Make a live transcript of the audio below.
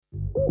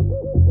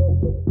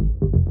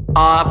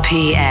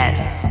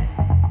RPS.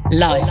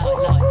 Live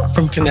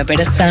from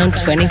Primavera Sound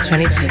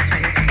 2022.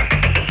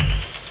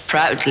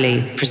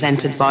 Proudly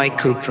presented by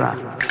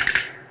Cupra.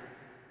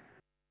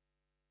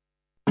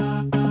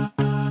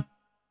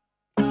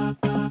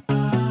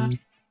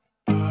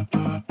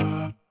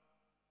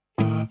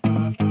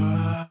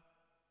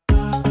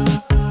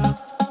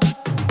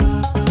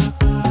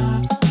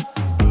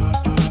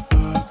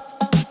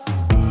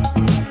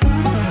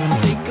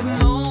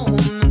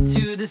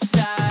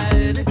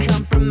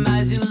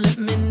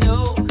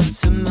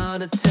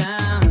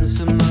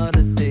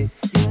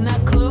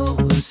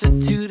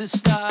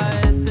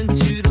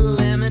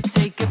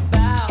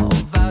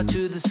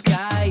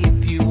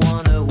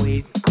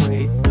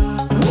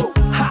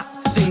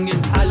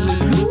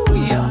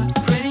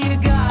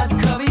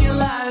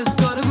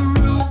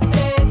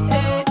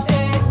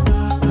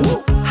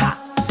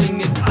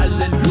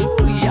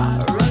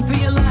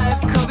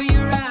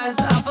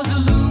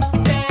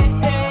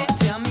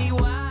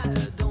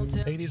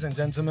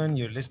 Gentlemen,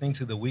 you're listening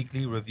to the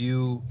weekly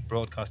review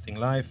broadcasting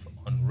live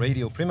on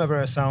Radio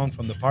Primavera Sound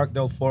from the Parc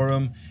del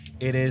Forum.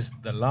 It is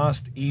the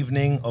last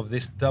evening of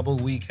this double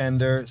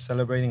weekender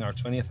celebrating our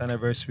 20th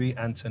anniversary,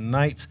 and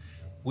tonight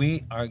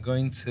we are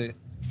going to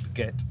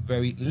get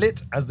very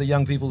lit, as the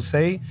young people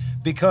say,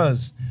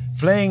 because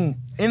playing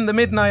in the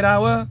midnight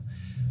hour,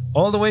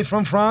 all the way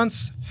from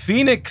France,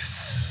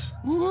 Phoenix.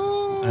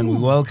 Woo! And we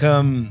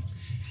welcome...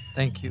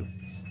 Thank you.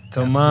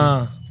 Thomas.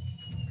 Merci.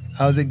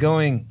 How's it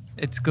going?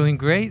 It's going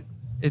great.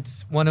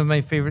 It's one of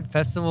my favorite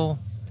festivals.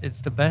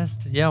 It's the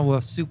best. Yeah, we're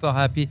super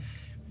happy.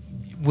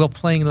 We're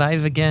playing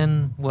live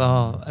again.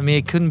 Well, I mean,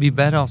 it couldn't be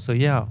better. So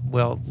yeah,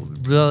 well,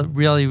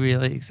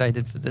 really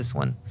excited for this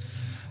one.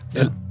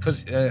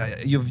 Because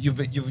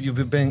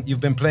you've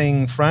been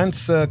playing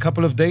France a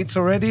couple of dates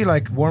already,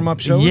 like warm-up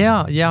shows.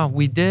 Yeah,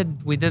 we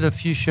did a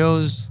few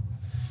shows.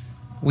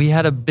 We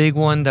had a big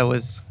one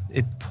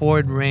it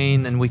poured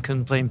rain and we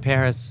couldn't play in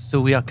Paris. So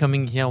we are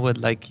coming here with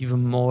like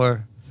even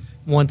more,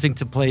 wanting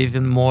to play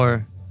even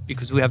more,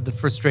 because we have the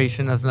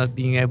frustration of not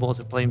being able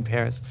to play in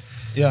Paris.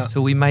 Yeah.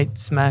 So we might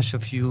smash a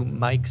few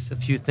mics, a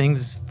few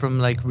things from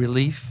like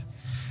relief.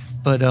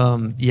 But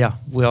yeah,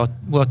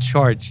 we're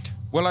charged.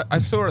 Well, I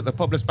saw at the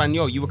Pub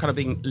L'Espagnol, you were kind of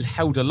being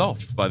held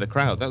aloft by the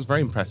crowd. That was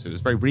very impressive. It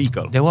was very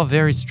regal. They were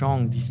very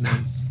strong, these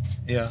men.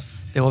 Yeah.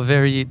 There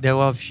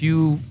were a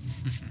few,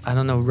 I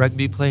don't know,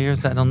 rugby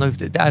players. I don't know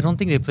if I don't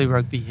think they play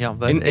rugby here,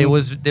 but they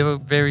were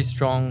very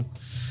strong.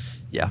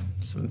 Yeah,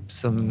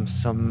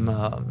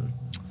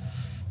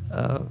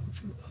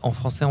 en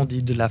français on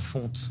dit de la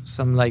fonte,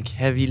 some like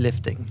heavy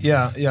lifting.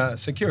 Yeah,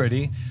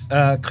 security.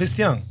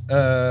 Christian.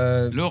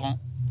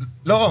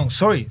 Laurent,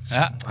 sorry.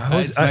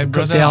 My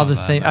brother. They are the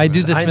same. I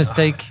do this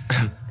mistake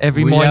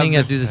every morning.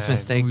 I do this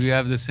mistake. We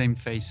have the same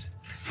face.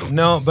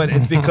 No, but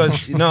it's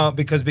because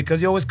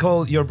because you always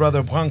call your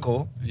brother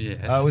Branco. Yes.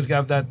 I always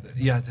have that.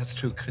 Yeah, that's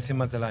true. Christian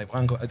Mazzalai,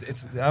 Branco.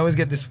 I always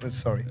get this.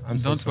 Sorry,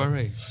 Don't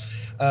worry.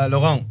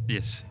 Laurent.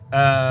 Yes.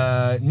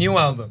 New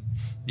album.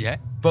 Yeah.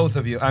 Both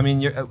of you. I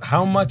mean,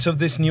 how much of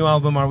this new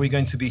album are we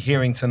going to be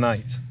hearing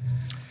tonight?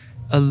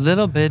 A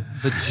little bit,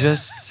 but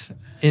just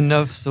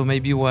enough so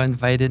maybe we're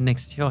invited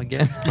next year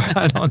again.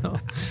 I don't know.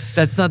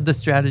 That's not the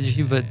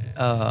strategy, but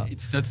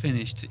it's not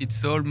finished.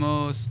 It's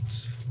almost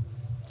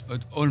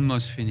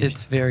finished.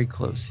 It's very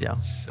close, yeah.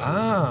 So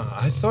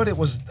I thought it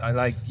was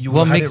like you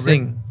were had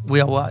mixing.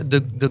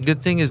 The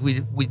good thing is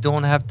we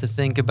don't have to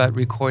think about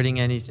recording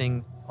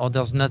anything, or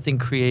there's nothing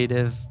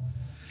creative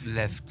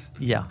left.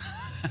 Yeah.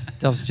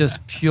 There's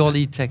just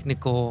purely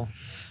technical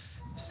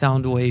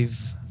sound wave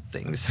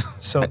things.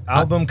 So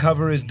album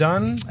cover is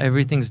done?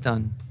 Everything's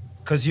done.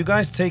 Because you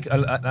guys take,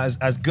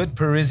 as good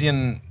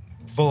Parisian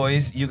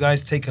boys, you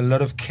guys take a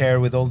lot of care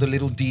with all the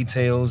little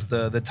details,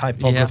 the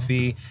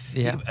typography.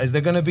 Yeah. Is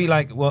there going to be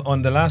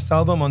on the last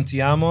album, on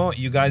Ti Amo,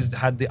 you guys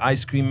had the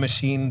ice cream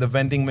machine, the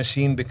vending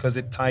machine, because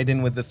it tied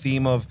in with the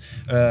theme of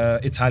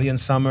Italian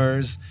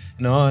summers,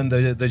 and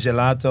the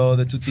gelato,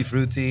 the tutti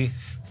frutti.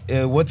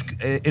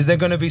 Is there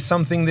going to be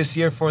something this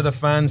year for the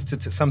fans,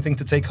 something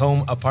to take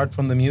home apart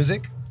from the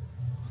music?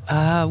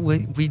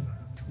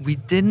 We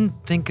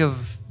didn't think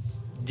of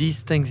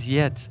these things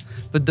yet,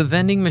 but the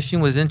vending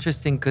machine was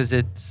interesting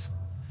because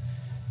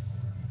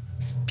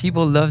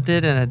people loved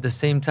it, and at the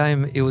same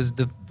time it was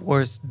the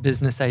worst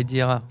business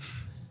idea.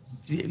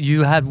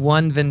 You had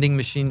one vending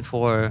machine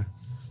for,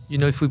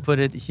 if we put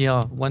it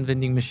here, one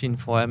vending machine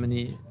for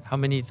how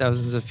many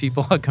thousands of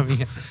people are coming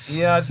in?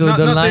 Yeah, so not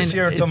line, this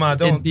year, Thomas.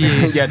 Don't.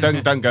 Yeah,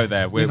 don't go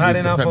there. We've had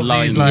enough of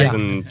lines these.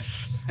 And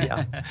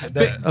yeah.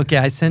 Okay,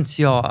 I sense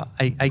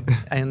I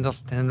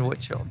understand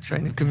what you're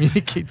trying to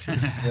communicate to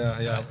me.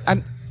 Yeah.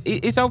 And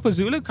is Alpha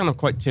Zulu kind of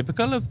quite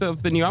typical of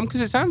the new album?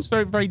 Because it sounds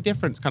very, very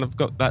different. It's kind of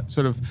got that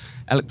sort of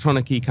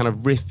electronic-y, kind of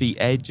riffy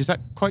edge. Is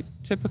that quite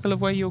typical of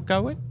where you're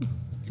going?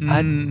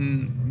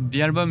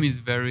 The album is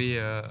very,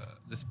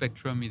 the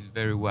spectrum is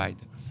very wide.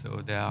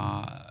 So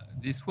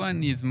this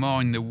one is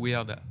more in the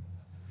weird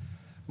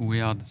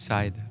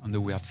side, on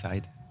the weird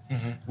side,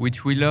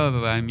 which we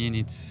love. I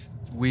mean,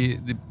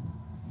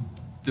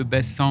 the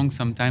best songs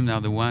sometimes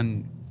are the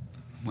one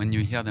when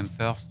you hear them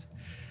first,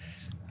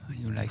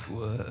 you're like,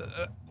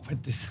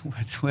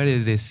 what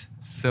is this?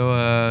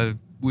 So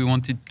we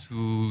wanted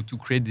to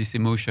create this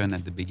emotion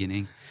at the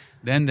beginning.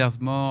 Then there's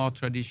more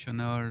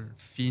traditional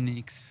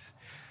Phoenix,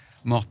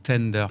 more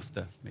tender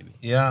stuff, maybe.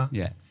 Yeah.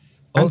 Yeah.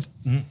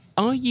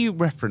 Are you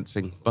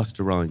referencing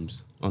Busta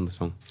Rhymes on the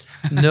song?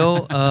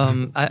 No,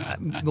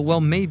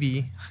 well,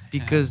 maybe,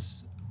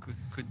 because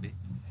Could be.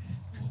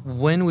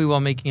 when we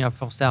were making our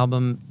first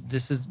album,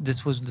 this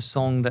was the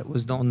song that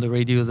was on the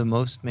radio the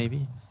most,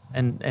 maybe,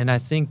 and I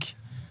think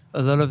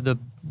a lot of the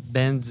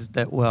bands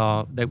that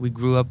we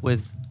grew up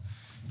with,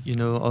 you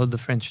know, all the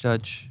French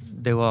Touch,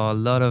 there were a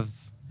lot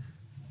of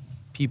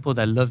people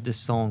that loved this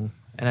song,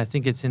 and I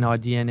think it's in our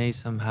DNA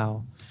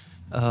somehow.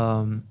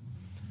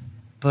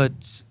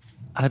 But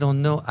I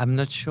don't know. I'm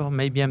not sure.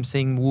 Maybe I'm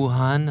saying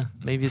Wuhan.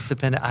 Maybe it's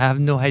dependent. I have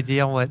no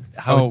idea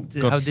how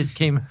this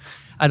came.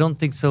 I don't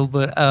think so,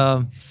 but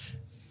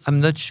I'm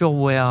not sure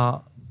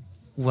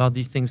where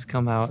these things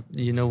come out.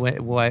 You know,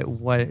 why?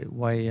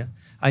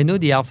 I know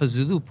the Alpha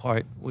Zulu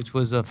part, which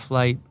was a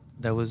flight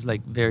that was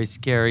like very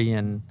scary,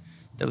 and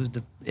that was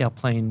the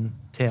airplane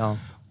tail.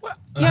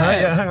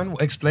 Yeah, hang on.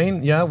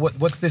 Explain. Yeah,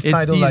 what's this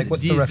title like?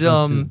 What's the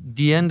reference to?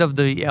 The end of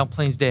the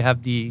airplanes, they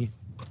have the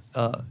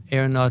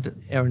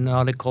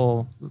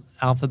aeronautical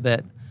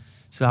alphabet.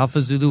 So Alpha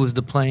Zulu was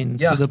the plane.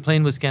 Yeah. So the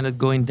plane was kind of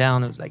going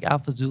down. It was like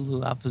Alpha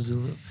Zulu, Alpha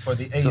Zulu. For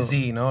the AZ,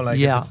 no? Like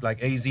yeah. if it's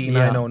like AZ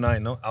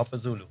 909, no? Alpha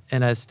Zulu.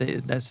 And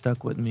that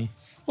stuck with me.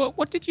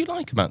 What did you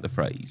like about the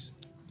phrase?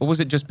 Or was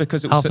it just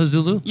because it was Alpha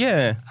Zulu?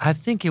 Yeah. I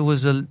think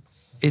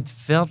it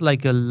felt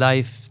like a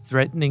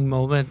life-threatening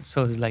moment.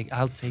 So it was like,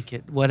 I'll take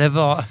it.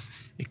 Whatever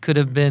it could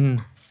have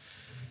been.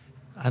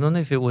 I don't know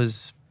if it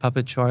was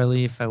Papa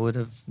Charlie, if I would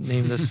have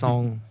named the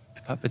song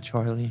Papa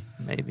Charlie,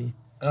 maybe.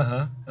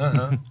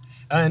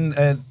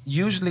 And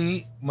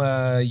usually,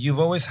 you've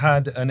always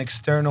had an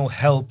external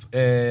help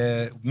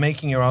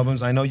making your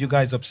albums. I know you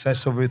guys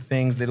obsess over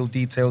things, little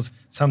details.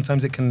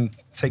 Sometimes it can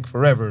take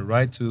forever,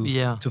 right,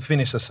 to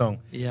finish a song.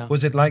 Yeah.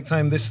 Was it like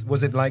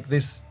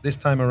this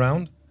time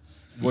around?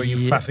 Were you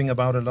faffing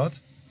about a lot?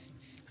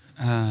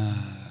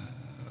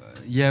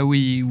 Yeah,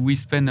 we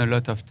spend a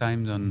lot of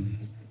time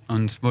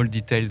on small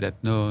details that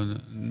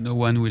no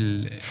one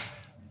will,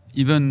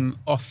 even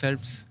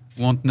ourselves,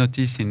 won't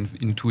notice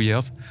in 2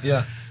 years.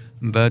 Yeah.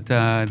 But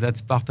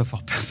that's part of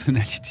our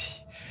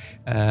personality.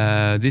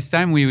 This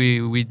time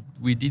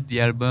we did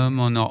the album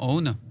on our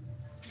own,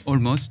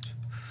 almost.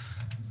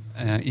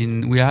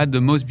 We had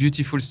the most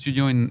beautiful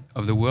studio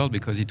of the world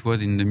because it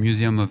was in the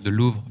Museum of the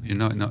Louvre, you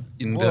know,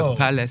 in the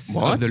palace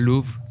of the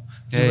Louvre.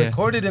 You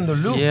recorded in the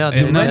Louvre? Yeah,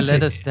 they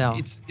let us down.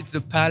 It's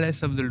the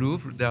palace of the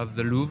Louvre. There's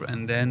the Louvre,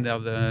 and then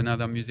there's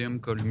another museum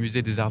called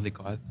Musée des Arts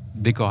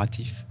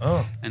Décoratifs.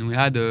 Oh. And we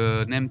had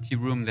an empty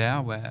room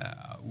there where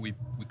we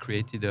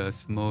created a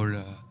small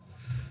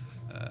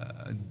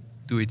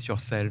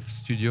do-it-yourself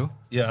studio.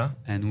 Yeah.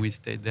 And we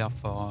stayed there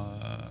for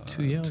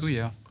 2 years. 2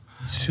 years.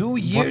 2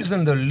 years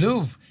in the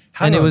Louvre.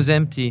 And it was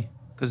empty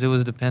because it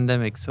was the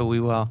pandemic. So we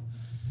were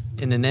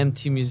in an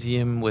empty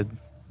museum with,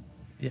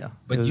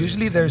 But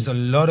usually there's a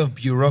lot of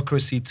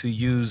bureaucracy to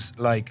use,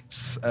 like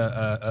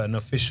an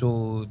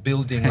official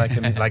building,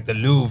 like the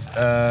Louvre.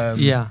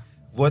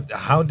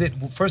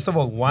 First of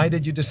all, why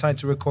did you decide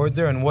to record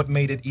there, and what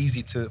made it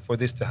easy for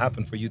this to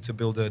happen, for you to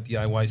build a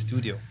DIY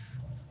studio?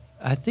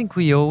 I think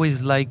we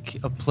always like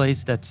a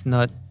place that's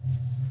not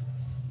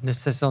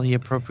necessarily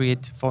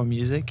appropriate for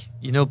music.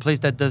 You know, a place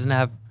that doesn't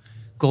have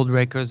gold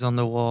records on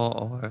the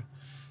wall,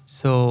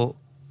 so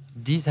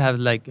these have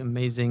like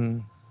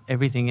amazing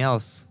everything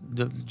else.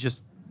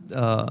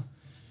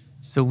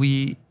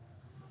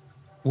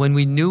 When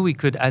we knew we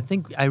could,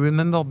 I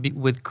remember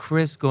with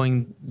Chris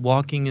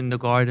walking in the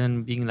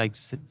garden, being like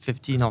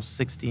 15 or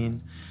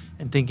 16,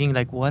 and thinking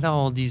like, what are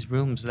all these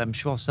rooms? I'm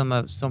sure some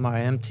are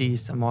empty,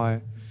 some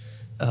are,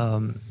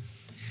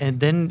 and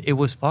then it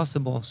was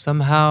possible.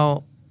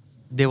 Somehow,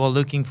 they were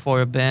looking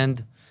for a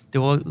band. They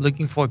were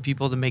looking for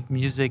people to make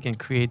music and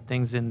create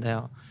things in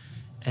there,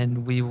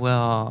 and we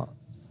were.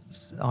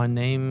 Our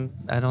name,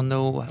 I don't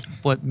know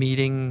what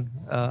meeting.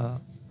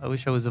 I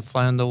wish I was a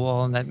fly on the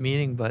wall in that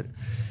meeting,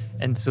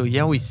 and so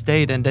we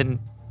stayed, and then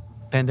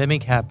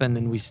pandemic happened,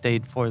 and we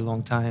stayed for a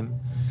long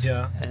time.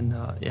 Yeah. And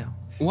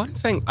One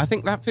thing, I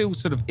think that feels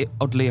sort of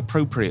oddly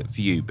appropriate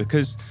for you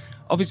because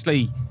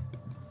obviously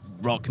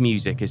rock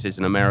music is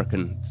an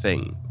American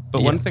thing.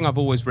 But one thing I've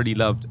always really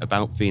loved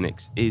about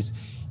Phoenix is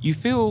you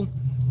feel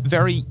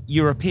very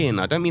European.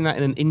 I don't mean that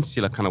in an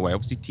insular kind of way.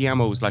 Obviously, Ti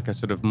Amo was like a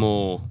sort of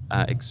more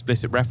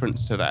explicit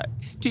reference to that.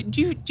 Do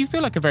you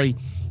feel like a very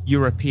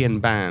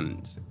European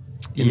band?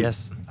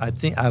 Yes, I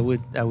think I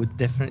would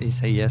definitely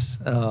say yes.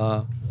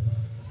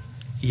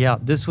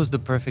 This was the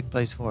perfect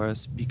place for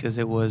us because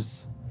it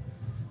was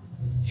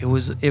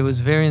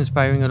very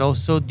inspiring, and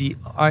also the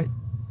art.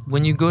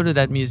 When you go to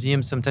that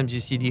museum, sometimes you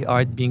see the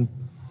art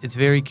it's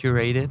very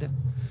curated,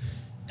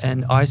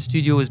 and our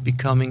studio is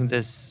becoming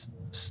this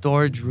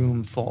storage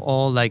room for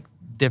all like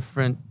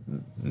different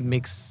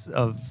mix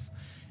of,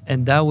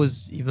 and that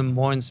was even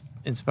more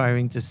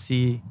inspiring to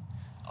see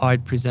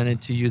art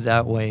presented to you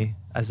that way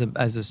as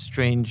a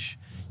strange,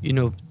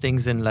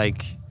 things in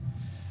like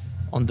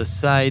on the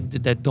side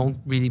that don't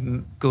really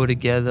go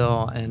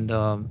together, and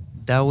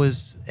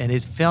and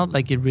it felt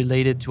like it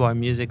related to our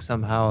music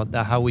somehow,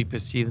 how we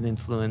perceive the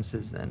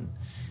influences,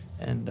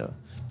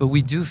 but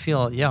we do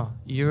feel,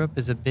 Europe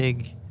is a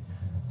big,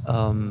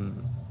 I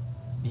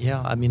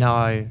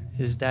mean,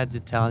 his dad's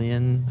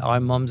Italian, our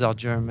moms are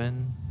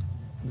German,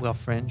 we're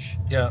French.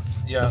 Yeah.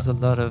 There's a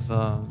lot of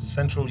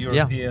Central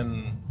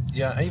European.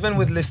 Yeah, even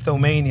with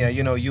Listomania,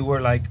 you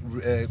were like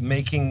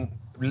making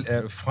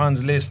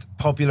Franz Liszt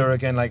popular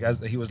again, like as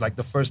he was like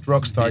the first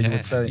rock star, you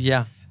would say.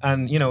 Yeah.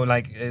 And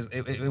like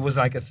it was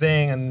like a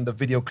thing, and the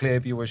video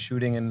clip you were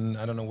shooting in,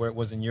 I don't know where it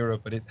was in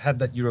Europe, but it had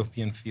that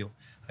European feel.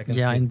 I can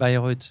see. In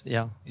Bayreuth,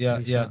 Yeah.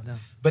 shot there.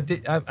 But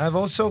I've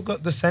also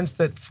got the sense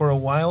that for a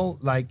while,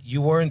 like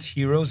you weren't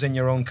heroes in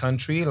your own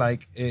country.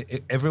 Like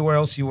everywhere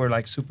else, you were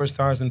like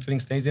superstars and filling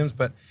stadiums.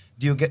 But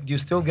do you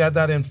still get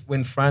that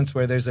in France,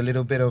 where there's a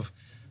little bit of,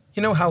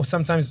 how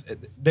sometimes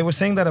they were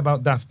saying that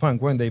about Daft Punk,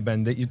 weren't they,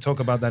 Ben? That you talk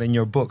about that in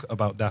your book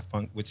about Daft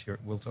Punk, which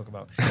we'll talk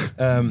about.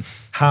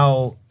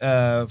 How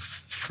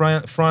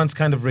France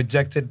kind of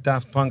rejected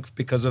Daft Punk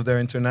because of their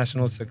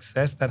international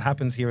success. That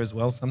happens here as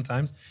well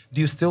sometimes. Do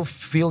you still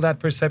feel that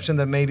perception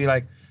that maybe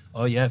like,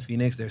 oh yeah,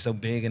 Phoenix, they're so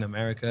big in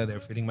America,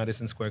 they're filling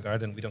Madison Square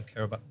Garden, we don't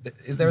care about...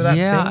 Is there that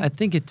thing? I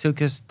think it took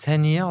us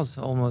 10 years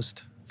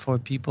almost for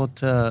people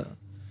to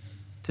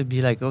be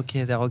like,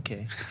 okay, they're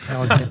okay.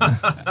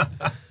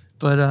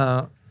 But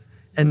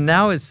and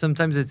now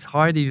sometimes it's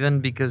hard,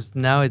 even because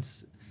now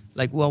it's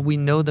like, well, we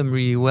know them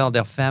really well,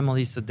 their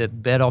family, so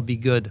that better be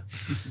good.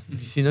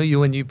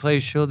 When you play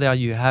a show there,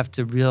 you have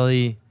to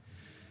really,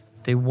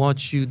 they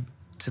want you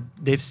to,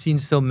 they've seen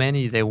so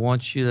many, they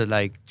want you to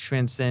like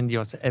transcend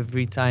yourself.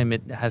 Every time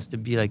it has to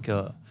be like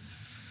I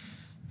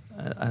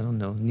don't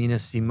know, Nina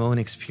Simone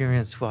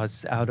experience where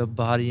it's out of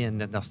body,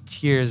 and then there's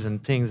tears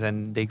and things,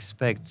 and they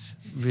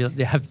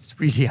have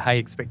really high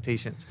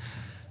expectations.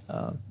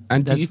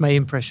 And that's my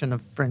impression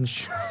of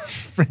French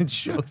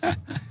shows.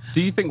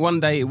 Do you think one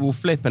day it will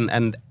flip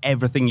and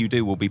everything you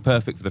do will be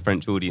perfect for the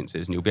French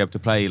audiences, and you'll be able to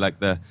play like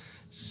the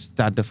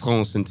Stade de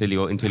France until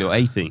you're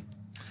 80?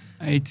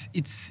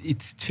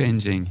 It's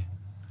changing,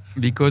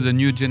 because a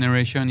new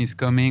generation is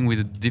coming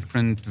with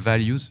different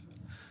values.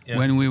 Yeah.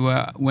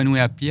 When we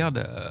appeared,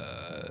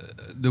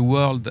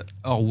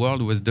 our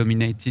world was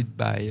dominated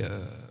by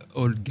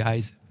old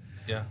guys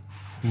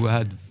who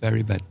had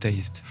very bad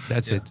taste.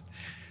 That's it.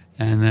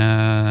 And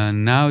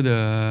now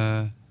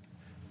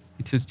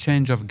it's a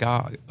change of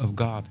guard.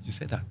 You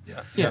say that?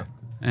 Yeah.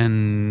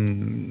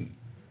 And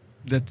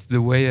that's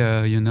the way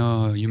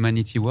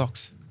humanity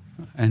works,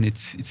 and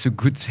it's a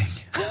good thing.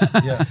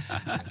 Yeah.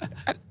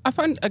 I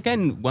find,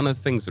 again, one of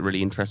the things that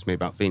really interests me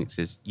about Phoenix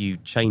is you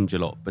change a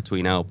lot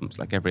between albums.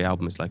 Like every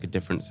album is like a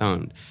different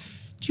sound.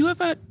 Do you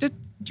ever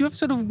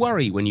sort of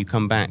worry when you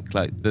come back,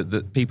 like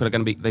that people are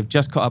going to they've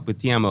just caught up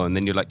with Tiamo, and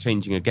then you're like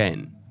changing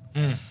again?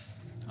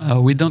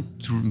 We don't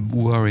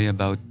worry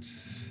about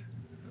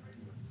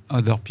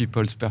other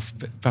people's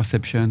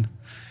perception.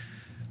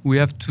 We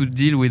have to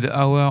deal with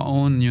our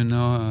own,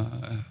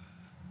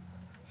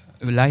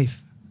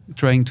 life,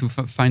 trying to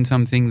find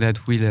something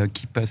that will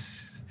keep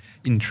us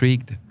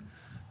intrigued.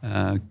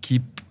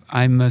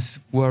 I must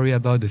worry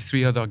about the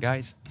three other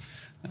guys.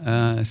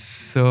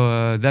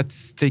 So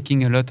that's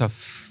taking a lot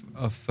of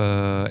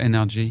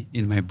energy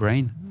in my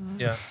brain.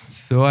 Yeah.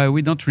 So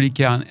we don't really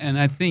care. And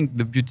I think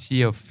the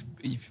beauty of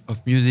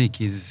music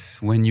is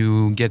when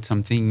you get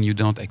something you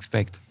don't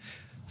expect.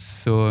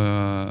 So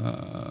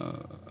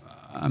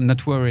I'm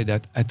not worried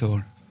at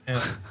all.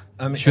 Yeah.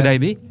 Should I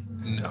be?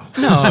 No.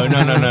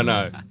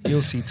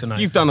 You'll see tonight.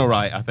 You've done all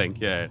right, I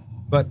think, yeah.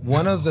 But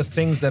one of the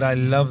things that I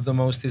love the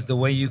most is the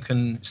way you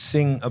can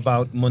sing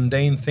about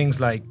mundane things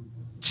like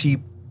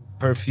cheap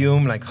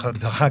perfume, like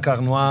the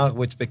Jacquard Noir,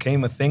 which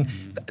became a thing.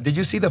 Did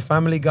you see the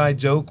Family Guy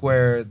joke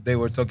where they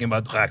were talking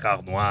about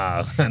Jacquard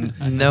Noir?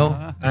 No.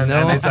 And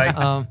it's like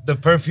the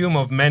perfume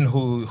of men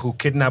who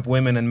kidnap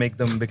women and make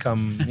them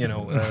become,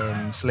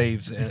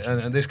 slaves.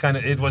 And this kind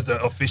of, it was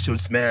the official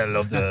smell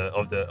of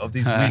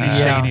these really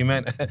shady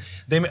men.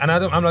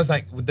 I was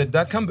like, did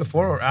that come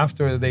before or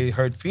after they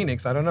heard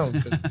Phoenix? I don't know.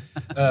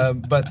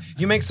 But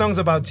you make songs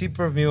about cheap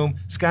perfume,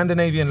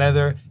 Scandinavian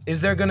leather.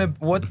 Is there gonna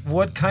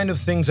what kind of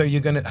things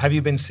have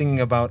you been singing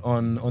about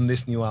on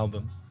this new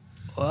album?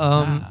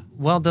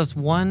 Well, there's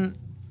one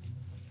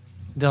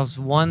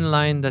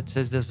line that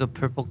says there's a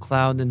purple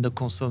cloud in the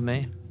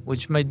consommé,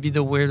 which might be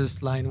the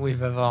weirdest line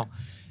we've ever.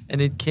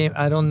 And it came,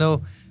 I don't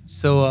know.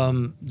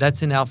 So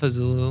that's in Alpha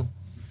Zulu.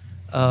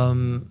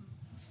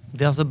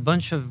 There's a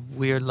bunch of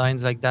weird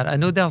lines like that. I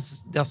know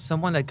there's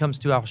someone that comes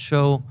to our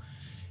show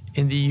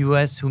in the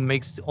US who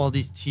makes all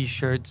these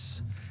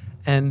T-shirts,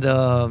 and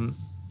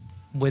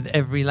with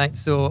every line.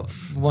 So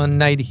one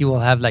night he will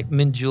have like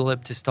mint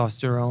julep,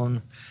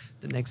 testosterone.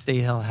 The next day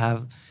he'll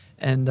have,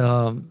 and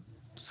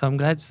so I'm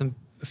glad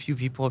a few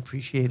people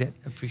appreciate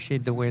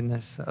the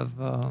weirdness of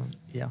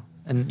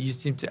And you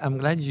seem to. I'm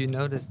glad you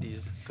noticed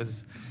these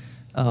because,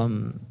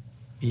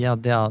 yeah,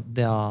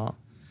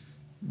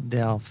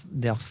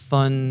 they're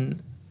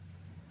fun.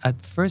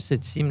 At first,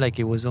 it seemed like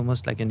it was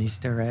almost like an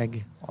Easter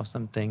egg or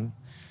something,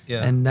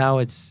 Yeah. and now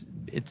it's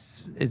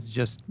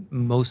just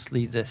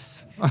mostly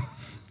this.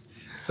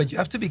 But you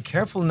have to be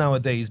careful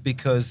nowadays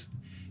because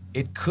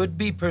it could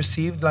be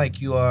perceived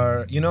like you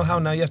are. You know how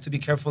now you have to be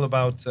careful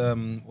about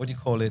what do you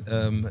call it,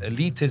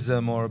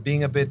 elitism, or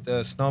being a bit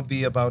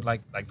snobby about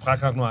like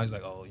Drakkar Noir is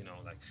like, oh, you know,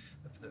 like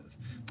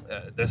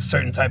there's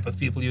certain type of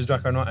people use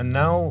Drakkar Noir, and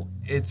now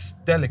it's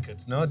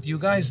delicate. No, do you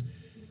guys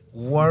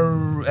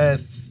are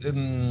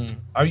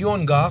you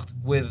on guard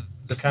with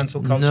the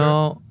cancel culture?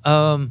 No,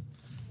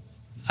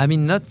 I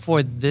mean not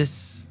for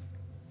this.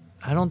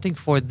 I don't think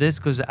for this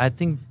because I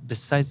think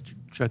besides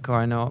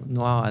Drakkar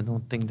Noir, I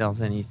don't think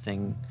there's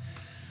anything.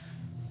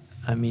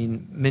 I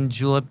mean, Mint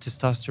Julep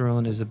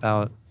Testosterone is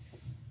about,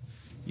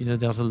 you know,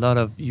 there's a lot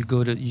of, you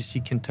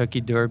see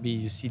Kentucky Derby,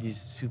 you see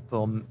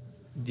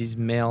these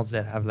males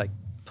that have like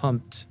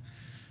pumping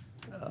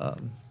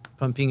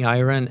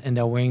iron and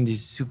they're wearing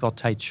these super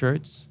tight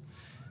shirts.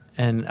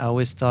 And I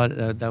always thought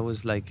that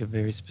was like a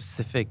very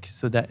specific,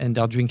 and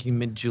they're drinking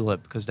Mint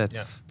Julep because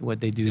that's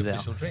what they do there.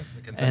 Official drink,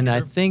 the Kentucky And I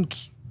Derby. think,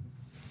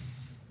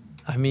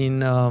 I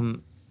mean,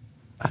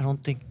 I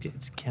don't think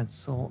it's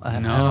cancel. I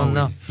don't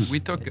know. We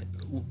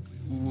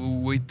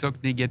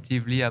talk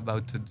negatively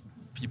about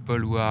people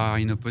who are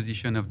in a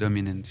position of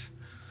dominance.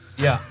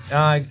 Yeah,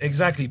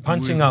 exactly.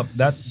 Punching up.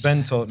 That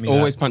Ben taught me.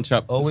 Always that. punch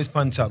up. Always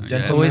punch up. Yeah.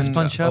 Gentlemen, Always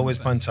punch up. Always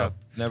punch up.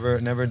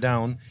 Never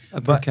down.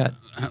 Uppercut.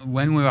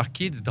 When we were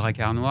kids,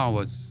 Drakkar Noir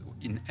was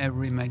in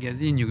every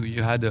magazine.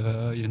 You had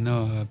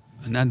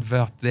an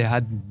advert. They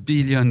had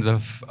billions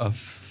of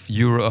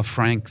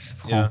francs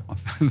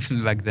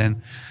back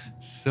then.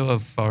 So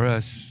for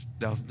us,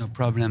 there's no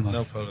problem.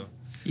 No problem.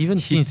 Even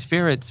Teen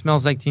Spirit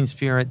smells like Teen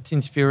Spirit.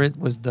 Teen Spirit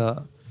was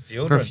the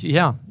Deodorant.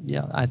 perfume.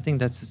 Yeah. I think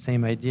that's the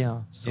same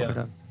idea, sort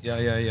of.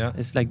 Yeah.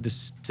 It's like the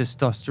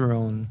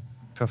testosterone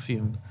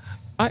perfume,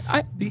 I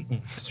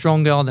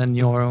stronger than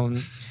your own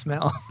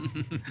smell.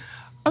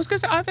 I was going to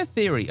say, I have a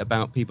theory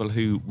about people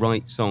who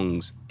write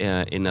songs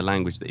in a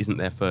language that isn't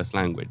their first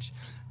language.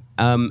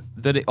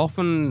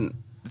 That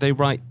they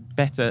write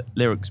better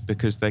lyrics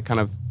because they kind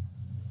of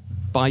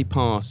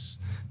bypass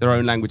their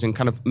own language and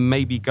kind of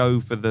maybe go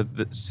for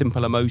the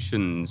simple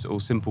emotions or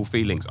simple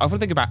feelings. I often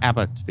think about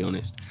ABBA, to be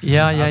honest.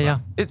 Yeah.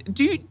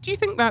 Do you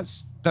think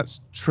that's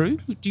true?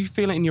 Do you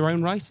feel it in your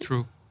own writing?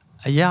 True.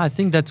 Yeah, I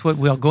think that's what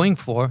we are going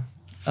for.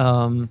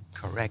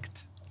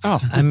 Correct. Oh,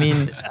 I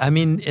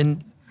mean,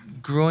 in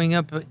growing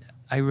up,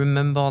 I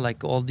remember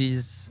like all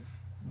these,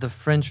 the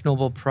French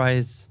Nobel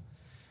Prize.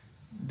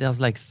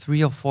 There's like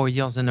 3 or 4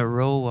 years in a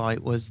row where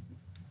it was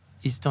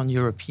Eastern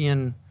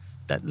European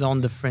that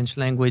learned the French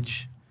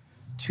language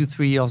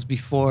 2-3 years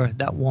before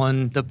that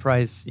won the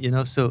prize. You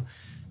know, so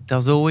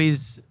there's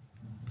always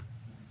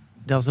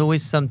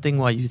something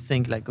where you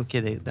think like,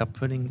 okay, they're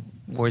putting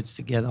words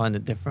together in a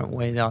different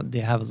way. They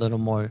have a little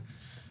more.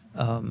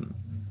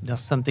 There's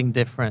something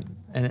different,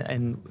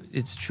 and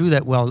it's true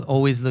that we're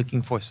always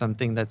looking for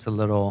something that's a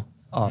little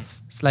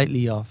off,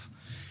 slightly off.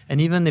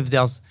 And even if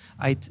there's,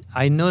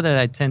 I know that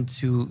I tend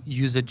to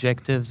use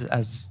adjectives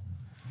as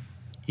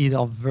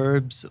either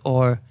verbs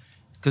or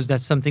because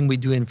that's something we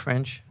do in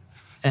French,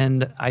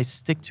 and I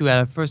stick to it.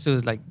 At first, it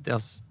was like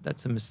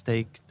that's a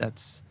mistake.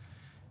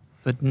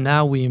 But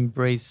now we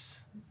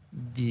embrace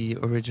the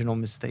original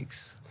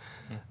mistakes.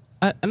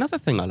 Another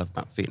thing I love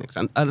about Phoenix,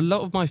 and a lot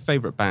of my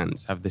favorite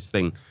bands have this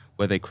thing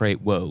where they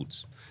create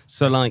worlds.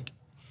 So, like,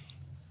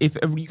 if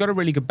you got a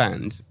really good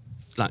band,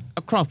 like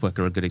a Kraftwerk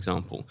are a good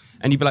example,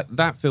 and you'd be like,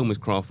 that film is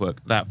Kraftwerk,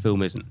 that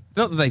film isn't.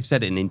 Not that they've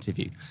said it in an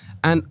interview.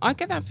 And I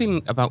get that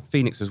feeling about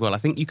Phoenix as well. I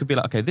think you could be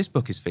like, okay, this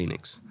book is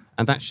Phoenix,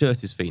 and that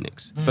shirt is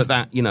Phoenix, but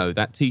that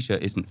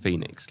T-shirt isn't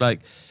Phoenix. Like,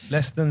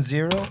 Less Than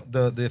Zero,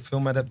 the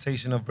film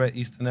adaptation of Bret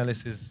Easton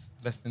Ellis's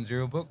Less Than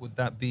Zero book, would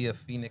that be a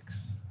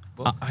Phoenix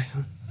book?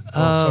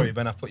 Sorry,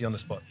 Ben, I've put you on the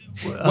spot.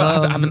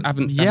 Well, I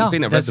haven't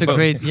seen it. I've read That's the a book.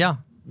 great.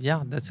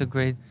 Yeah, that's a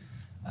great.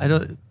 I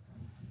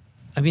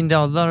mean, there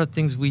are a lot of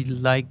things we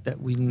like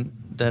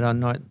that are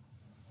not.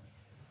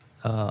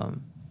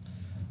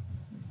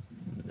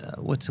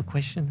 What's the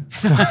question?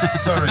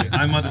 Sorry,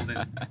 I muddled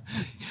it.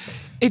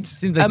 It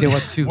seems like there were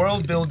two.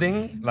 World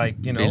building, like,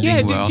 you know. Building.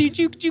 Yeah, world.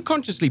 do you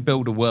consciously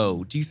build a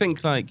world? Do you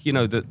think, like, you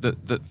know,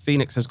 that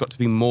Phoenix has got to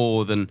be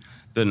more than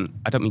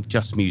I don't mean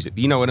just music,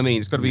 but you know what I mean?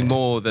 It's got to be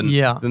more than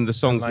the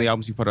songs and the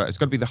albums you put out. It's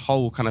got to be the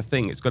whole kind of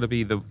thing. It's got to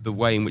be the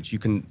way in which you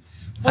can...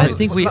 I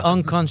think we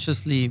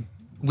unconsciously,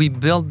 we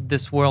build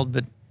this world,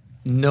 but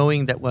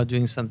knowing that we're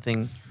doing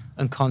something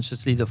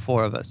unconsciously, the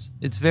four of us.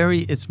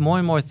 It's more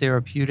and more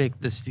therapeutic,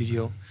 the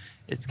studio.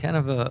 It's kind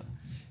of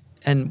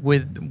and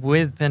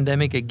with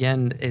pandemic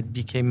again, it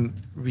became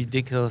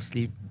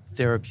ridiculously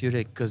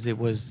therapeutic because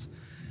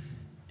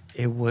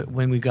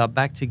when we got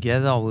back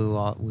together, we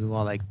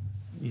were like,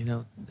 you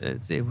know,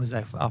 it was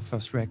like our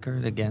first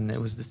record again.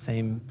 It was the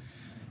same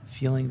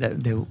feeling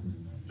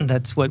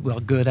that's what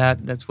we're good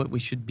at. That's what we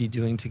should be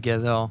doing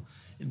together.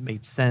 it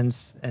made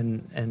sense,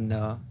 and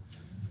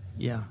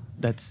yeah,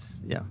 that's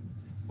yeah.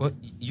 Well,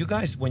 you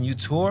guys, when you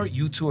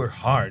tour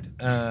hard.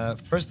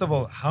 First of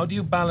all, how do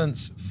you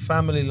balance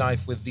family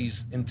life with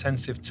these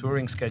intensive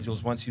touring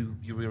schedules once you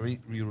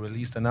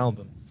released an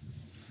album?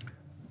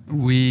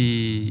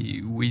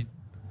 We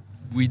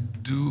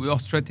do. Our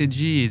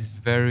strategy is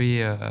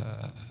very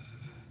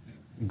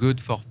good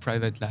for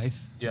private life,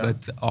 Yeah.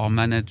 but our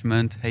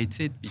management hates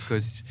it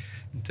because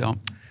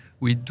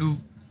we do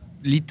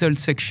little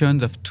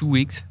sections of 2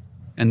 weeks,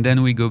 and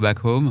then we go back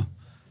home,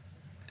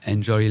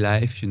 enjoy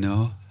life,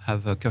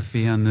 have a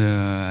coffee on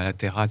à la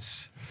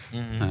terrasse.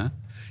 Mm-hmm.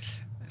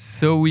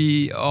 So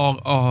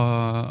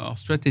our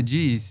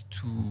strategy is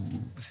to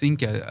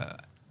think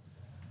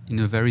in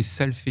a very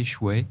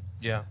selfish way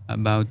Yeah,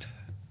 about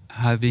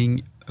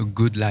having a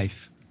good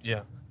life.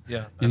 yeah,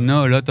 yeah. A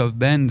lot of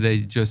bands, they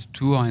just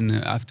tour, and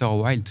after a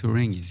while,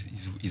 touring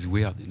is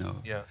weird.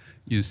 Yeah,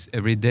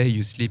 Every day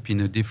you sleep in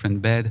a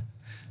different bed,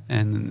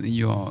 and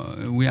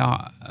we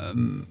are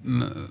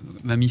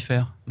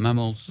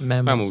mammals.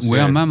 Mammals. We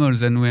Yeah. are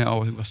mammals, and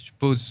we're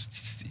supposed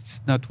it's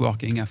not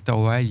working. After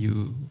a while,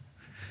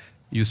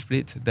 you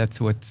split.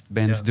 That's what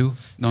bands Yeah. do,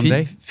 don't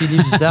they?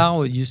 Philippe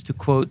Zdar used to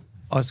quote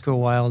Oscar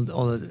Wilde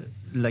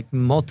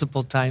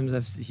multiple times.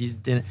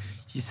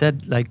 He said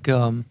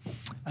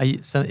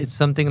it's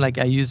something like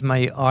I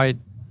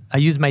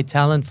use my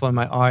talent for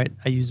my art.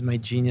 I use my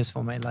genius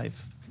for my life.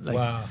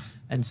 wow.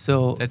 And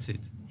so That's it.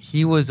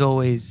 he was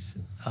always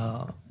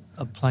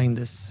applying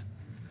this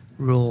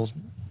rule,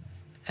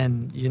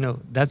 and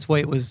that's why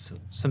it was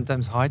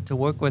sometimes hard to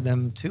work with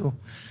them too.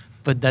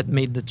 But that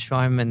made the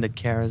charm and the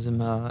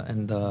charisma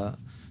and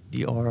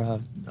the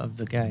aura of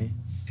the guy.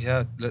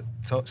 Yeah,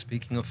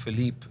 speaking of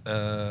Philippe,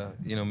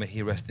 may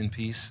he rest in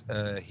peace.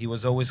 He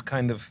was always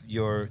kind of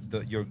your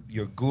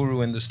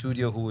guru in the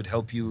studio who would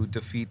help you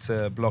defeat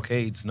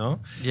blockades, no?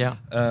 Yeah.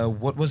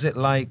 What was it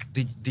like?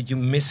 Did you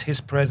miss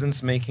his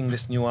presence making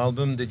this new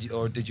album? Did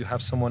you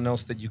have someone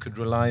else that you could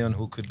rely on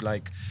who could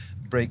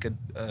break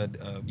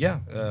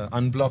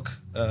unblock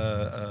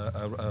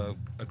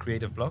a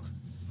creative block?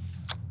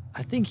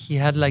 I think he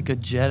had a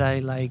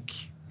Jedi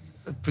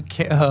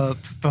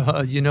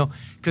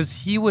because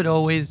he would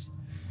always,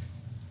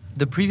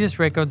 the previous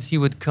records, he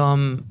would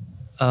come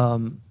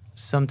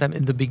sometime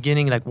in the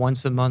beginning,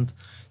 once a month.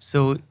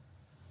 So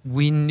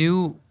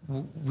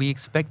we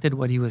expected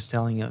what he was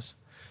telling us.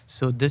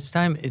 So this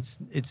time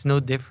it's no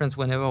difference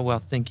whenever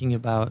we're thinking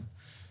about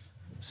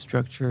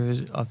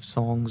structures of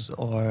songs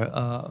or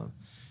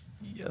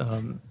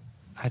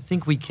I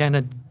think we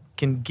can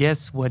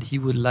guess what he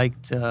would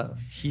like to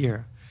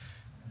hear.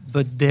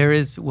 But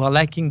we're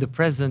lacking the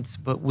presence,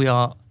 but we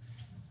are,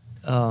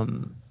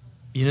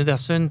 there are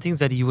certain things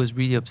that he was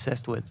really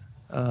obsessed with.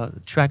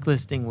 Track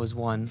listing was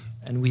one,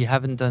 and we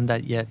haven't done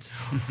that yet.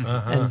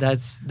 Uh-huh. And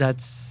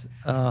that's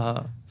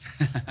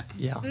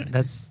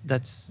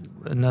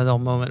another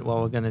moment where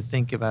we're going to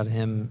think about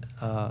him.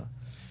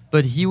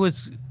 But he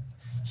was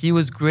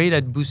great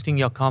at boosting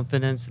your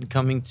confidence and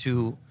coming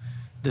to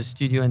the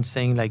studio and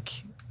saying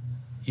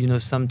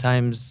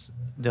sometimes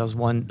there's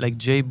one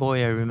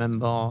J-Boy. I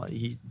remember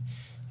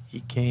he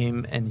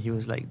came and he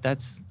was like,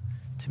 that's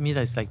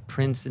like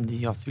Prince in the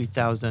year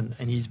 3000,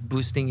 and he's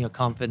boosting your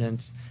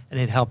confidence and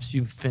it helps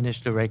you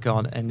finish the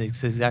record, and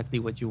it's exactly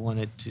what you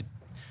wanted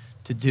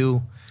to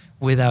do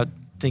without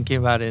thinking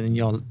about it.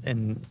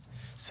 And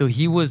so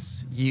he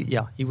was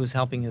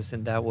helping us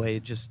in that way,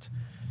 just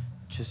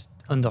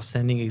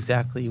understanding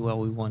exactly where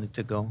we wanted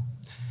to go,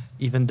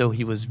 even though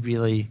he was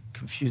really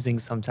confusing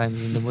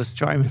sometimes in the most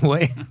charming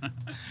way.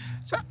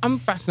 So I'm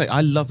fascinated.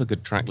 I love a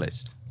good track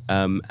list.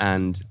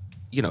 And,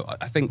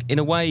 I think in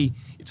a way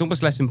it's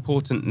almost less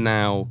important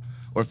now,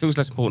 or it feels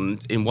less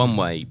important in one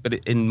way, but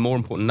in more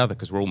important another,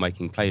 because we're all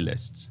making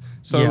playlists.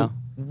 So Yeah.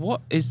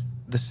 What is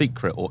the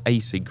secret or a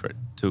secret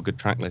to a good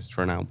track list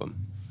for an album?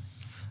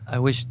 I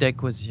wish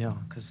Deck was here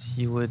because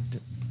he would...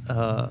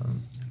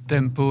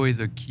 Tempo is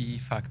a key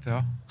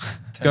factor.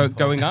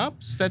 Going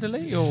up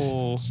steadily,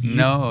 or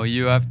No,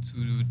 you have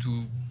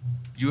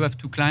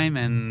to climb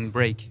and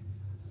break,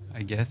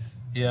 I guess.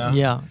 Yeah.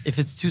 Yeah, if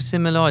it's too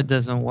similar, it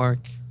doesn't work.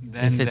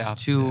 Then If it's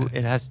there's too,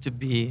 it has to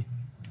be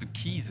the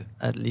keys.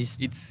 at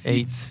least It's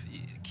 8.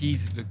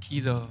 keys. The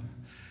keys are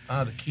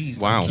The keys.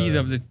 Wow. keys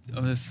of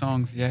the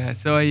songs. Yeah.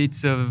 So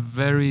it's a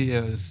very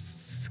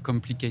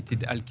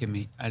complicated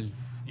alchemy.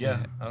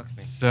 Yeah.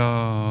 Okay.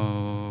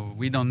 So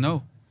we don't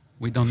know.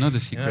 We don't know the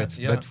secrets,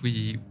 yeah. but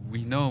we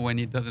know when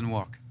it doesn't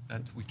work.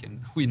 That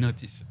we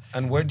notice.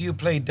 And where do you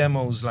play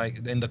demos?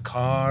 In the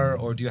car,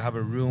 or do you have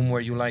a room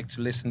where you like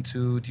to listen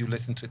to? Do you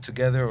listen to it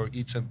together, or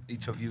each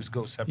of you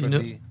go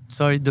separately?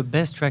 The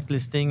best track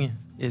listing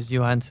is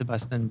Johann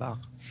Sebastian Bach.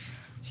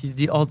 He's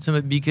the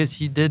ultimate, because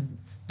he did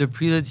the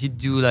prelude. He'd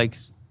do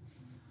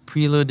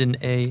prelude in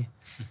A,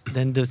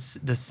 then the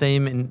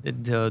same in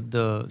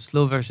the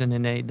slow version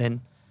in A,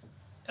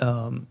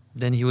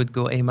 then he would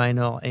go A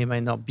minor,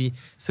 B.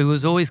 So he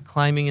was always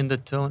climbing in the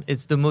tone.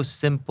 It's the most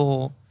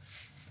simple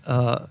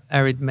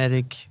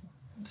arithmetic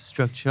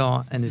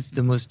structure, and it's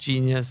the most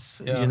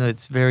genius. Yeah. You know,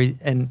 it's very,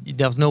 and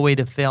there's no way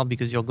to fail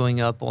because you're going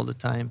up all the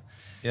time.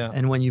 Yeah.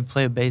 And when you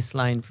play a bass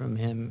line from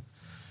him,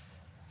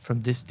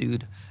 from this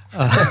dude,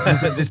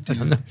 This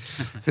dude.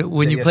 so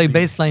when Say you yes, play please.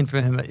 bass line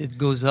for him, it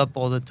goes up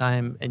all the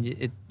time, and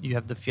you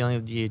have the feeling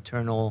of the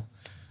eternal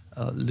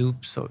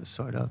loop,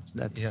 sort of.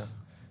 That's Yeah.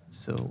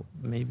 so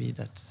maybe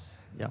that's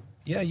yeah.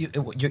 Yeah,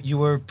 you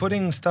were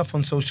putting stuff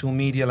on social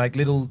media, like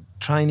little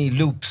tiny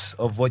loops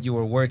of what you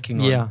were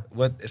working on. Yeah.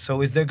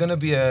 So is there going to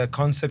be a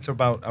concept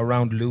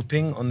around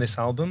looping on this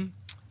album?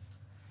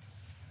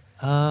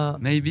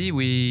 Maybe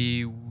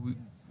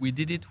we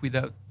did it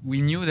without.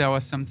 We knew there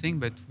was something,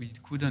 but we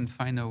couldn't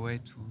find a way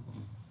to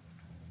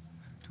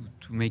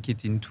make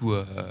it into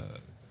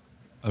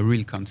a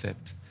real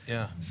concept.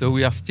 Yeah. So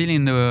we are still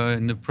in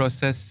the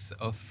process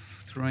of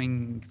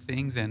throwing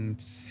things and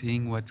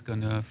seeing what's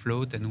gonna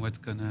float and what's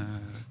gonna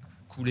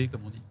couler,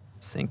 comme on dit.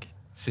 Sync.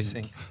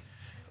 Sink.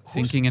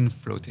 Sinking and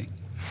floating.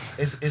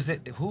 Is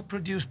it who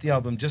produced the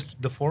album?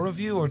 Just the four of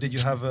you, or did you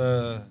have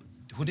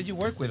who did you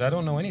work with? I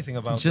don't know anything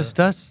about Just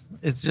us.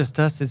 It's just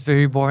us. It's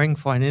very boring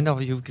for an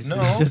interview because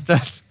No. it's just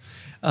us.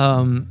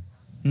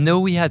 No,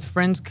 we had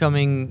friends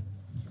coming.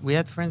 We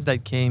had friends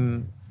that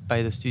came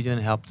by the studio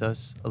and helped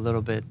us a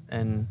little bit.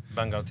 And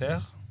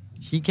Bangalter.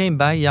 he came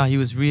by. Yeah, he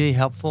was really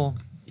helpful.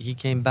 He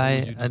came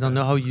by. I don't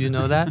know how you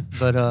know that,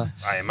 but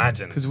I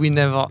imagine. because we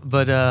never.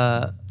 But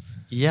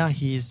yeah,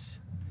 he's.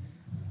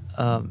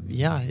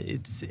 Yeah,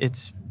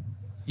 it's.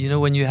 You know,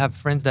 when you have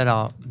friends that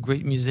are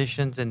great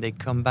musicians and they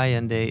come by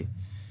and they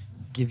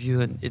give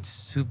you it's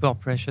super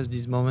precious,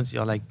 these moments.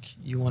 You're like,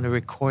 you want to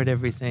record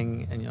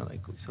everything and you're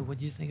like, so what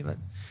do you think about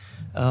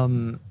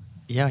it?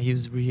 Yeah,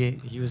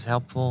 he was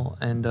helpful.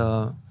 And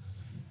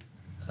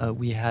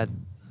we had,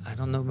 I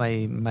don't know,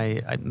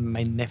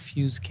 my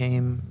nephews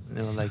came,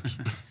 you know, like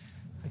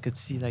I could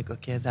see like,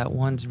 okay, that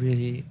one's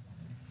really,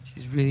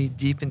 he's really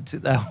deep into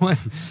that one.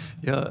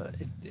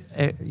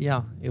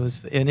 Yeah, it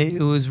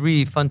was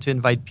really fun to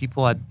invite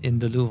people in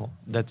the Louvre.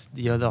 That's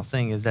the other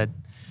thing, is that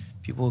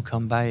people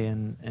come by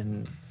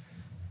and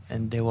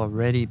they were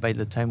ready by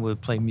the time we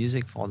would play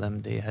music for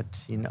them. They had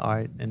seen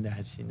art and they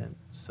had seen it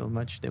so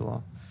much.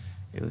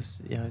 It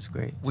was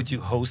great. Would you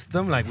host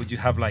them? Like, would you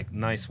have like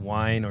nice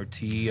wine or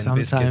tea and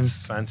biscuits,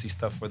 Sometimes. fancy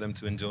stuff for them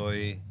to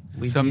enjoy?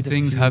 Some did a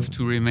things few- have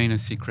to remain a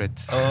secret.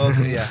 Oh,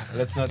 okay, yeah.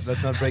 Let's not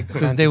break the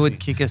because they would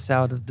fantasy. kick us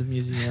out of the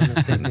museum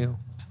if they knew.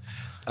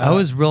 I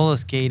was roller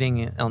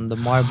skating on the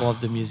marble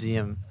of the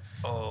museum,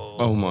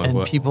 Oh my and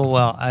word. people.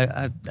 Well,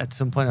 I at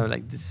some point I was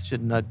like, this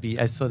should not be.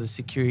 I saw the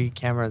security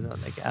cameras. I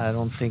was like, I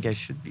don't think I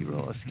should be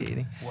roller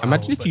skating.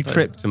 Imagine if you but-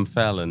 tripped and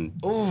fell and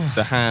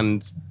the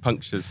hand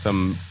punctures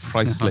some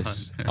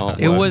priceless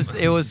artwork.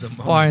 It was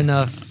far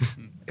enough.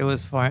 It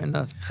was far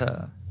enough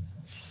to.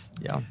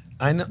 Yeah.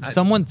 I know.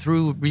 Someone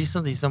threw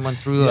recently. Someone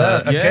threw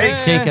Yeah, a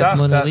Yeah. cake at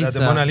Mona at the Lisa.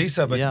 Mona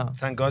Lisa, but Yeah.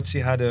 thank God she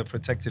had a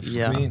protective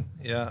Yeah. screen.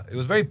 Yeah, it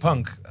was very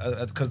punk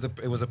because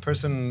it was a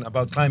person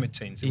about climate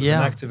change. He was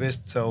Yeah. an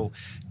activist, so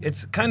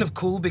it's kind of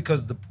cool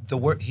because the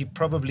work, he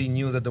probably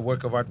knew that the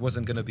work of art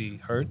wasn't going to be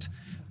hurt,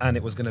 and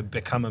it was going to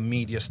become a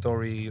media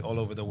story all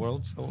over the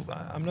world. So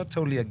I'm not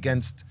totally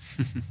against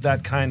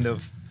that kind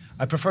of.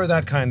 I prefer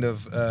that kind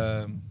of.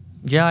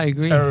 Yeah, I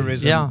agree.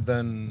 Terrorism Yeah.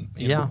 than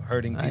you know, Yeah,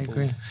 hurting I people.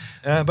 agree.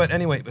 But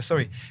anyway,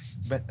 sorry.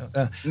 But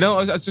No,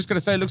 I was just going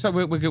to say, it looks like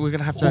we're going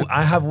to have to... Ooh,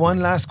 I have one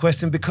last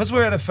question. Because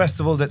we're at a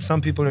festival that some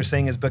people are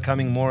saying is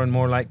becoming more and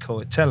more like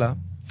Coachella,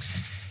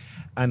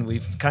 and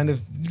we've kind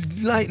of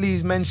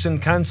lightly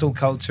mentioned cancel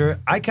culture,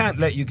 I can't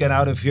let you get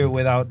out of here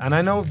without... And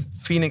I know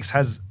Phoenix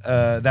has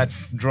that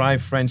dry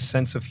French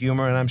sense of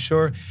humor, and I'm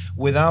sure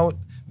without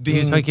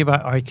being... You're talking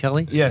about R.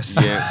 Kelly? Yes.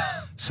 Yeah.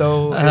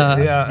 So,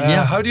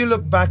 yeah. how do you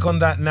look back on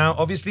that now?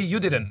 Obviously, you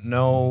didn't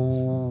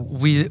know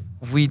We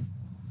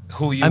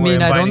who you I were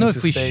mean, I don't inviting know to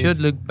if we stage. should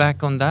look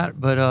back on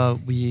that, but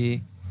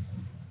we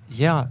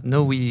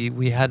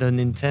had an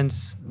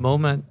intense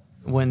moment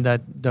when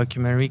that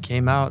documentary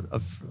came out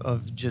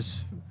of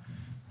just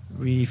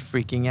really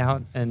freaking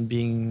out and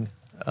being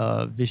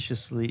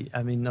viciously,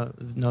 I mean, no,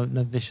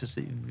 not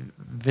viciously,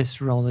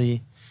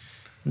 viscerally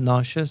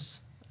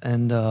nauseous.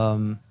 And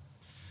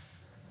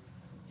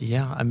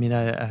yeah, I mean,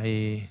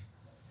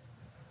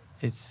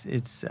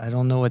 it's I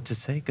don't know what to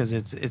say because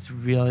it's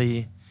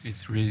really.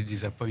 It's really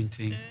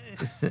disappointing.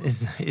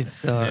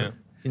 It's Yeah.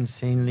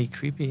 insanely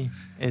creepy.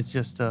 It's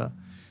just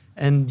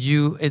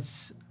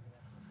it's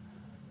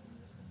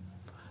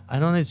I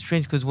don't know, it's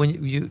strange because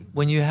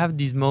when you have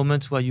these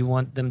moments where you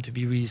want them to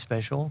be really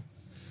special,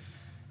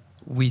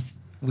 we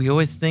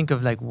always think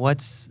of like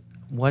what's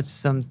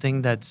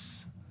something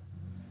that's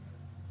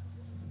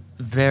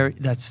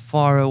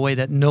far away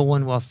that no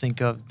one will think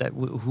of, that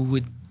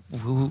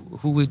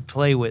who would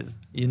play with,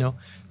 you know.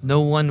 No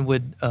one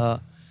would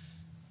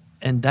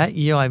and that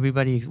year,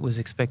 everybody was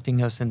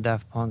expecting us in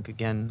Daft Punk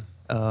again,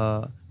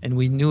 and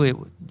we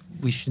knew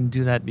we shouldn't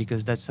do that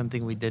because that's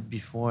something we did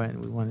before,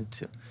 and we wanted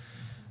to.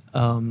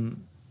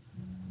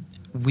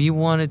 We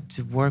wanted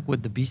to work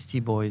with the Beastie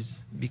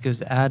Boys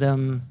because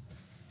Adam,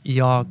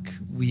 York,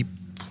 we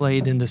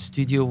played in the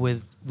studio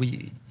with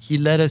he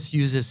let us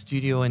use his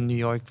studio in New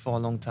York for a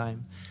long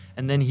time,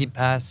 and then he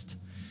passed,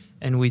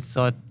 and we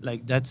thought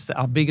like that's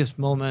our biggest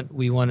moment.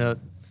 We want to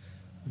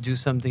do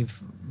something,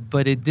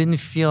 but it didn't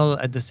feel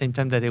at the same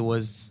time that it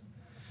was.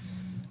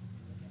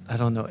 I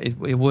don't know.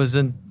 It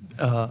wasn't,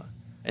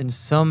 and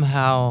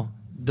somehow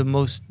the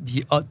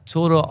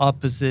total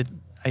opposite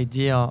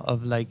idea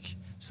of like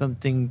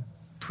something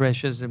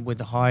precious and with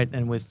heart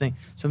and with things,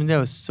 something that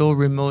was so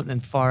remote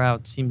and far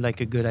out seemed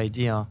like a good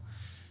idea,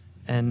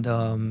 and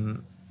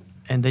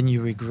then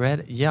you regret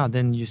it. Yeah,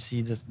 then you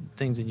see the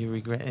things and you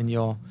regret, and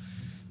you're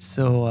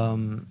so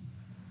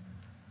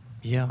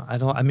yeah. I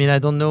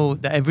don't know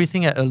that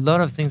everything. A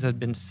lot of things have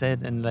been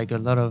said, and like a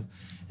lot of,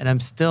 and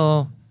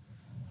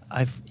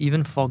I've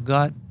even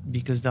forgot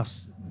because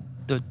there's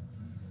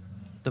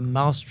the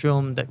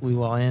maelstrom that we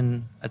were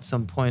in at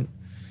some point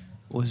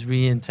was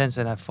really intense,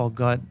 and I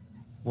forgot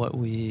what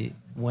we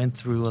went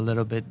through a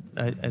little bit.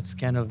 It's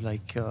kind of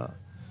like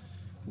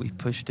we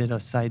pushed it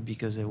aside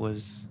because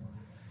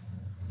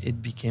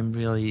it became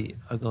really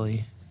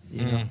ugly.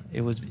 You know,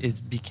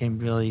 it became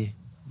really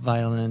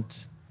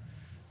violent.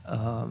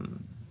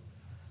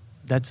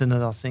 That's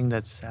another thing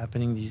that's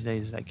happening these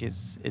days. Like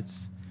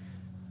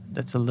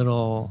that's a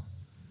little.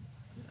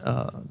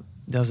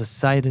 There's a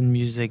side in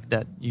music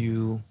that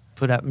you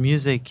put out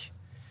music,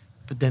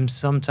 but then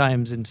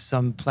sometimes in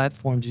some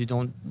platforms you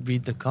don't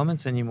read the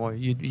comments anymore.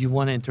 You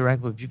want to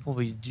interact with people,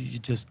 but you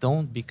just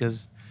don't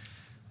because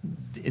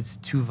it's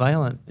too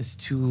violent. It's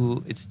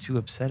too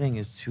upsetting.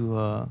 It's too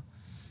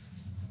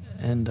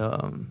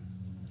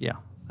yeah.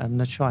 I'm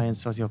not sure I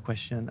answered your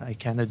question. I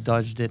kind of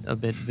dodged it a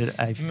bit, but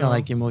I feel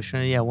like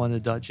emotionally I want to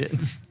dodge it.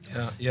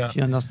 Yeah. If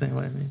you understand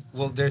what I mean.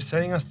 Well, they're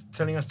telling us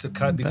to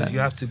cut because you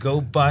have to go,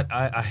 but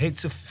I hate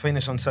to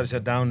finish on such a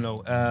down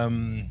low.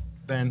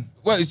 Ben?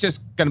 Well, it's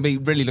just going to be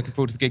really looking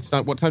forward to the gig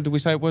tonight. What time did we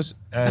say it was?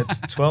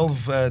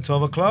 12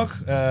 o'clock,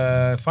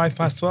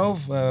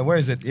 12. Where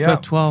is it? Yeah,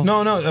 12.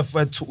 No,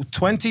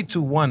 20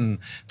 to 1.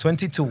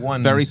 20 to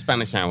 1. Very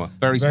Spanish hour.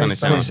 Very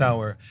Spanish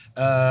hour.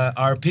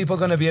 Are people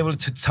going to be able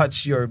to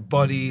touch your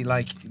body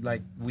like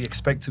we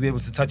expect to be able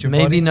to touch your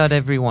body? Maybe not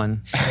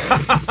everyone.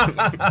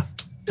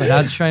 But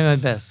I'll try my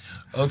best.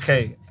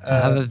 Okay. I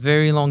have a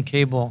very long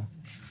cable.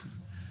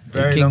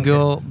 It can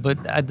go,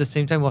 but at the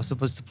same time, we're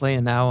supposed to play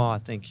an hour, I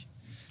think.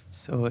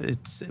 So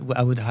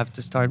I would have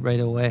to start right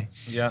away.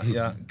 Yeah.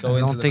 I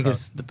don't think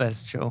it's the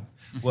best show.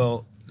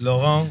 Well,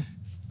 Laurent,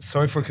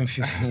 sorry for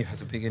confusing you at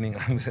the beginning.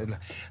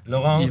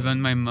 Laurent.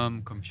 Even my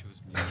mom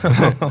confused me.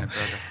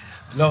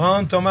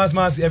 Laurent, Thomas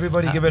Mas,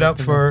 everybody give it up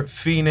for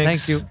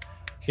Phoenix. Thank you.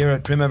 Here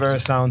at Primavera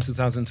Sound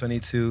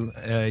 2022.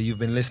 You've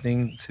been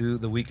listening to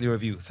the Weekly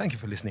Review. Thank you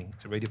for listening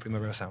to Radio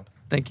Primavera Sound.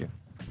 Thank you.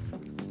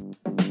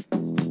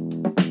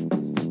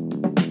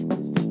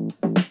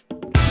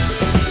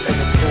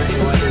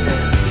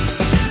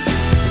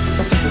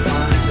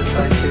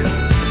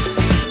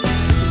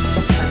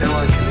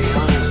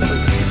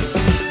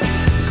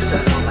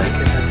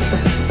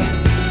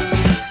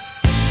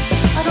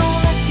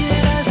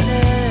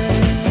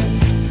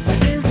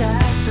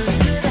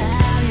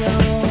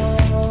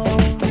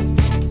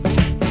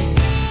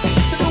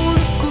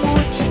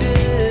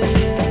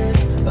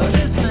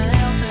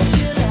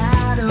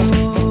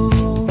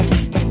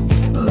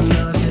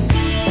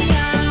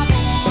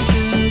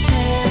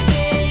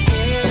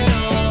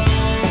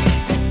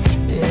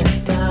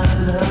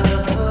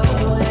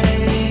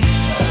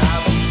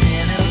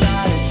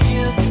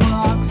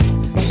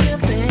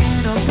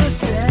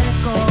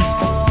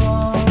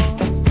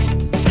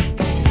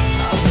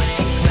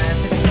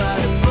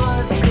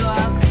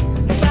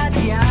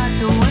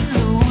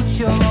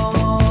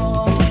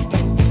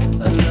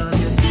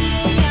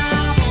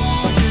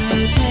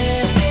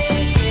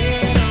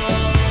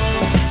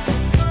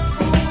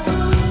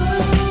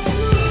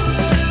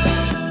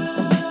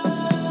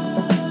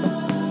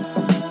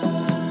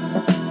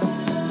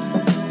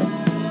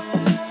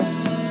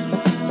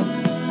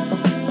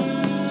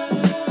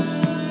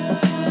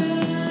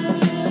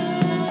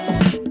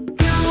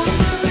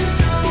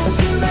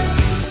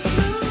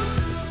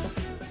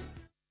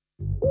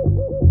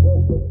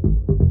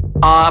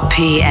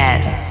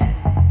 RPS.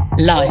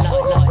 Live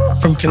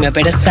from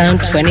Primavera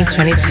Sound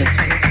 2022.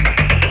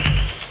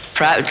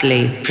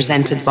 Proudly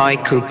presented by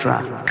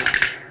Cupra.